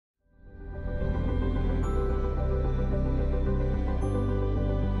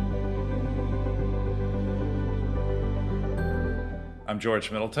I'm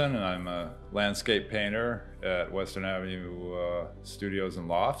George Middleton, and I'm a landscape painter at Western Avenue Studios and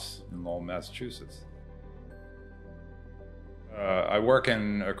Lofts in Lowell, Massachusetts. I work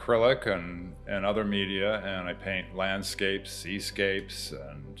in acrylic and other media, and I paint landscapes, seascapes,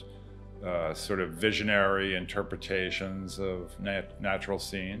 and sort of visionary interpretations of natural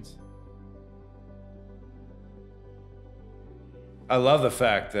scenes. I love the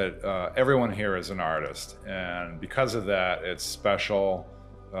fact that everyone here is an artist, and because of that, it's special.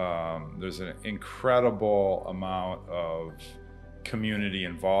 There's an incredible amount of community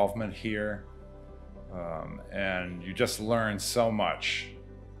involvement here, and you just learn so much,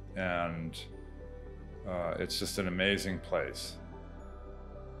 and it's just an amazing place.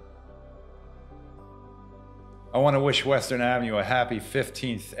 I want to wish Western Avenue a happy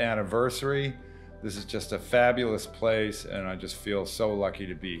 15th anniversary. This is just a fabulous place, and I just feel so lucky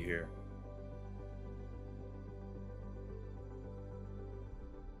to be here.